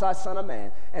 prophesy, son of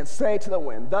man, and say to the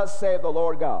wind, thus saith the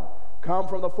Lord God, come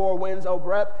from the four winds, O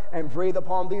breath, and breathe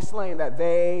upon these slain, that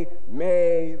they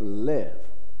may live.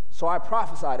 So I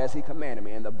prophesied as he commanded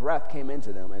me, and the breath came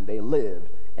into them, and they lived,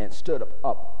 and stood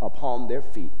up upon their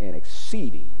feet, an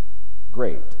exceeding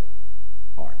great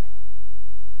army.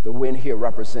 The wind here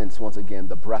represents, once again,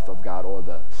 the breath of God, or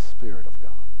the Spirit of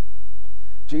God.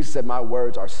 Jesus said, my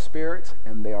words are spirit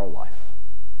and they are life.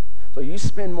 So you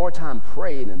spend more time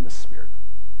praying in the Spirit.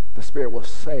 The Spirit will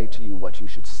say to you what you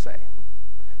should say.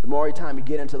 The more time you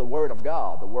get into the Word of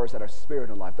God, the words that are spirit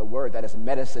and life, the word that is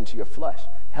medicine to your flesh,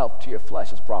 health to your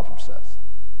flesh, as Proverbs says,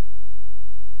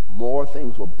 more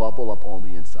things will bubble up on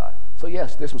the inside. So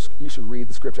yes, you should read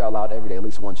the scripture out loud every day, at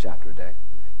least one chapter a day.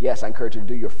 Yes, I encourage you to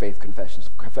do your faith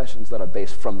confessions that are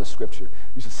based from the scripture.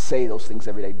 You should say those things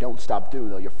every day. Don't stop doing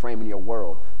them. You're framing your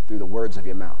world through the words of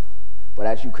your mouth. But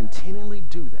as you continually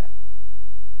do that,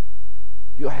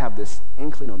 you'll have this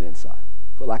inkling on the inside.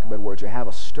 For lack of better words, you'll have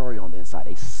a story on the inside,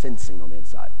 a sensing on the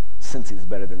inside. Sensing is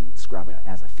better than describing it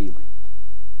as a feeling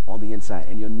on the inside.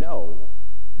 And you'll know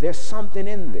there's something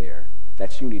in there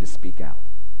that you need to speak out.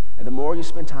 And the more you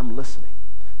spend time listening,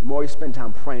 the more you spend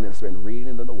time praying and spend reading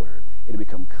into the Word, it'll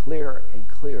become clearer and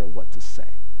clearer what to say.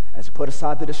 As you put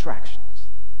aside the distractions,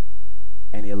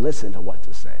 and you listen to what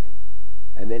to say,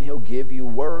 and then he'll give you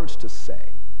words to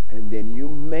say, and then you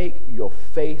make your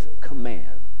faith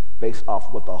command based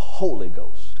off what the Holy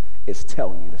Ghost is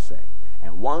telling you to say.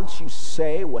 And once you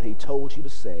say what he told you to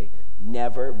say,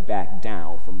 never back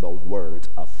down from those words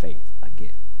of faith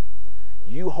again.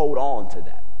 You hold on to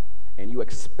that, and you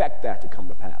expect that to come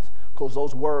to pass, because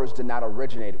those words did not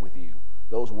originate with you.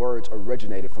 Those words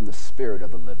originated from the Spirit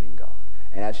of the living God.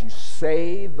 And as you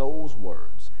say those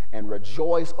words and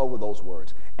rejoice over those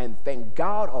words and thank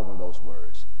God over those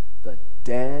words, the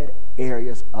dead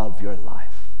areas of your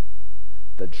life,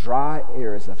 the dry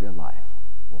areas of your life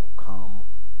will come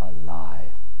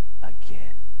alive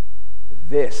again.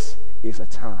 This is a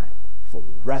time for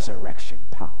resurrection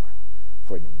power,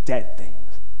 for dead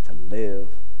things to live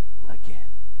again.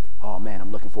 Oh man,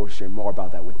 I'm looking forward to sharing more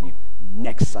about that with you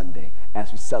next Sunday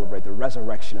as we celebrate the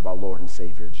resurrection of our Lord and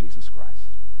Savior, Jesus Christ.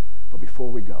 But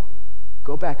before we go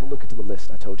back and look into the list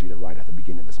I told you to write at the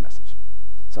beginning of this message.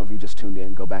 Some of you just tuned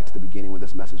in. Go back to the beginning when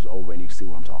this message is over and you see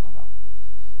what I'm talking about.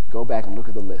 Go back and look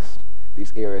at the list.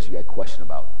 These areas you had question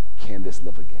about. Can this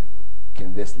live again?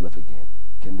 Can this live again?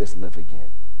 Can this live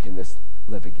again? Can this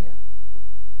live again?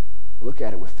 Look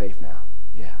at it with faith now.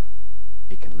 Yeah,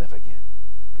 it can live again,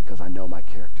 because I know my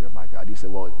character of my God. You say,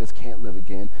 well, this can't live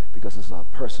again because it's a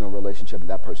personal relationship and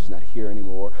that person's not here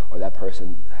anymore, or that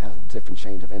person has a different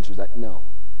change of interest. No,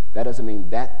 that doesn't mean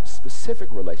that specific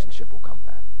relationship will come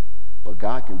back. But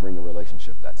God can bring a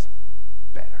relationship that's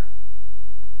better.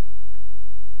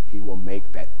 He will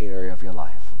make that area of your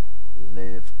life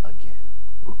live again.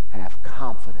 Have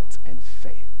confidence and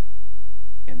faith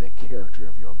in the character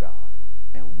of your God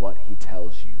and what he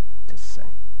tells you to say.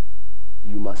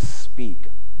 You must speak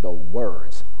the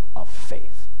words of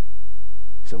faith.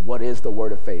 So what is the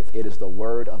word of faith? It is the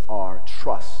word of our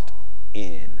trust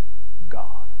in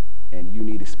God. And you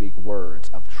need to speak words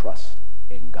of trust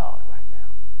in God right now.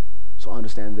 So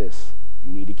understand this.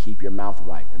 You need to keep your mouth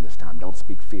right in this time. Don't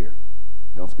speak fear.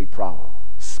 Don't speak problem.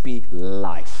 Speak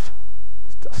life.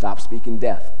 Stop speaking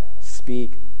death.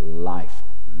 Speak life.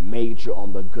 Major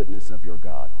on the goodness of your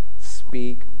God.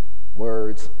 Speak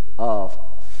words of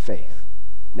faith.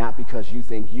 Not because you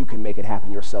think you can make it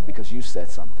happen yourself because you said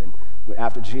something.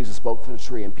 After Jesus spoke to the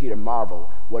tree and Peter marveled,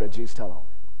 what did Jesus tell him?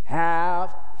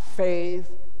 Have faith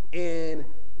in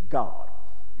God.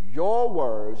 Your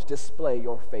words display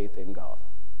your faith in God.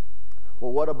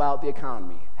 Well, what about the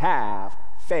economy? Have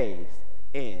faith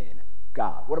in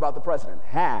God. What about the president?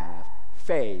 Have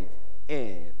faith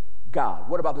in God.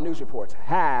 What about the news reports?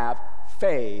 Have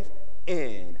faith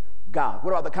in God.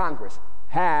 What about the Congress?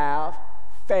 Have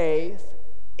faith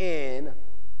in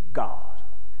God.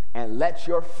 And let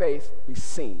your faith be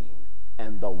seen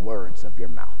in the words of your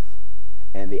mouth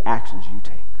and the actions you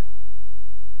take.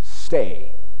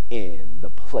 stay in the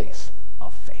place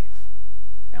of faith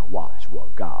and watch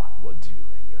what God will do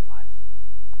in your life.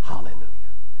 Hallelujah.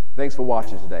 Thanks for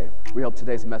watching today. We hope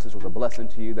today's message was a blessing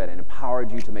to you, that it empowered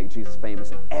you to make Jesus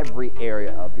famous in every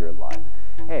area of your life.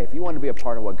 Hey, if you want to be a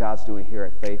part of what God's doing here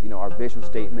at Faith, our vision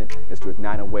statement is to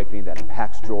ignite awakening that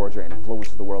impacts Georgia and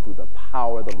influences the world through the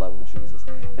power of the love of Jesus.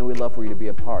 And we'd love for you to be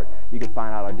a part. You can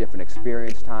find out our different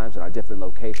experience times and our different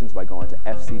locations by going to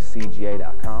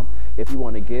fccga.com. If you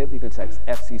want to give, you can text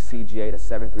FCCGA to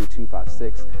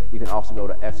 73256. You can also go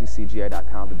to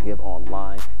fccga.com to give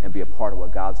online and be a part of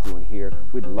what God's doing here.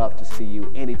 We'd love to see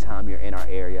you anytime you're in our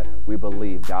area. We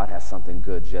believe God has something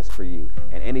good just for you.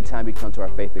 And anytime you come to our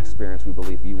faith experience, we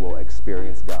believe you will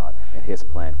experience God and His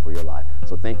plan for your life.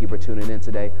 So thank you for tuning in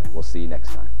today. We'll see you next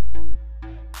time.